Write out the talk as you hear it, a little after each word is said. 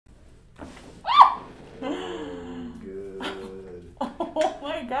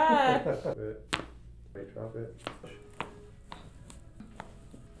God. Right, drop it.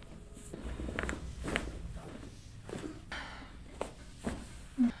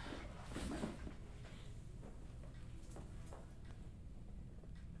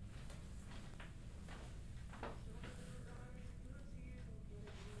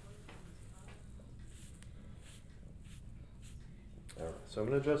 All right, so I'm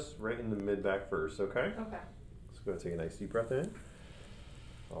going to adjust right in the mid back first, okay? Okay. Let's go ahead and take a nice deep breath in.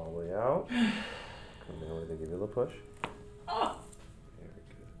 All the way out. Come down where they give you a little push. Oh. Very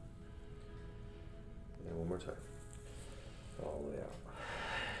good. And then one more time. All the way out.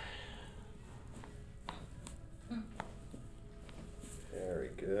 Very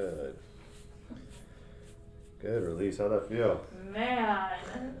good. Good release. How'd that feel? Man.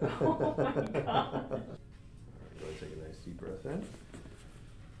 Oh my God. All right, go ahead and take a nice deep breath in.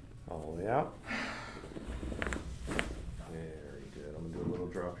 All the way out. Very good. I'm going to do a little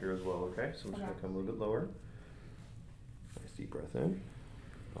drop here as well, okay? So I'm just going to come a little bit lower. Nice deep breath in.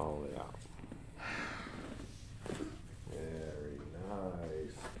 All the way out. Very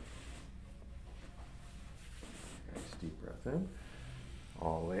nice. Nice deep breath in.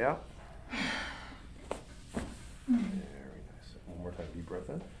 All the way out. Very nice. One more time, deep breath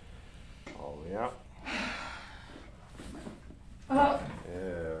in. All the way out.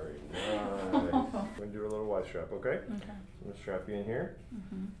 Very nice. We're going to do a little Ystrap, okay? Okay. So I'm going to strap you in here.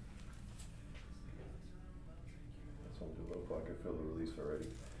 Mm-hmm. So I'm going to do a little pull. I can feel the release already.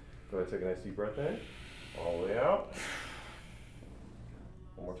 Go ahead, take a nice deep breath in. All the way out.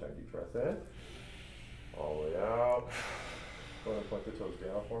 One more time, deep breath in. All the way out. Go ahead and point the toes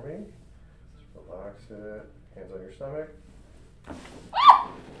down for me. Just relax it. Hands on your stomach.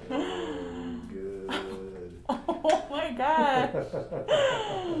 Good. Oh my God.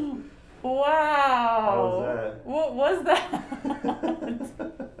 Wow. How was that? What was that?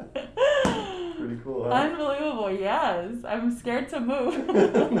 Pretty cool, huh? Unbelievable, yes. I'm scared to move.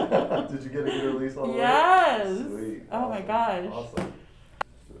 Did you get a good release all the way? Yes. Sweet. Oh Awesome. my gosh. Awesome.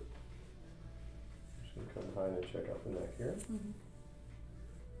 Just going to come behind and check out the neck here. Mm-hmm.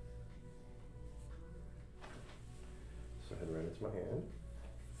 So head right into my hand.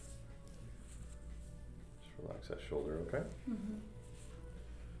 Just relax that shoulder, okay? Mm-hmm.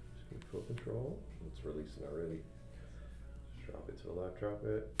 Just keep full control. It's releasing already. Just drop it to the left, drop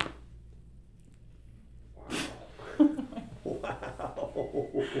it. Wow.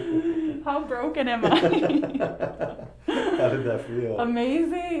 How broken am I? How did that feel?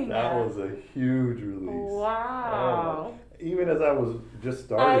 Amazing. That was a huge release. Wow. Even as I was just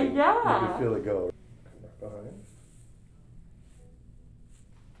starting, yeah. you could feel it go. Come back behind.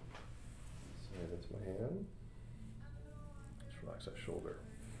 Slide into my hand. Just relax that shoulder.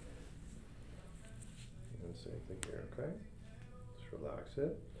 And same thing here, okay? Just relax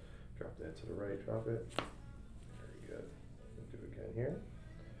it. Drop the head to the right, drop it. Very good. We'll do it again here.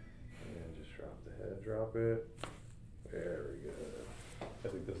 And just drop the head, drop it. Very good. I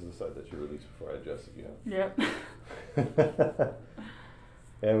think this is the side that you release before I adjust again. Yep.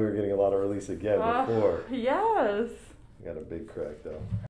 And we were getting a lot of release again before. Yes. Got a big crack though.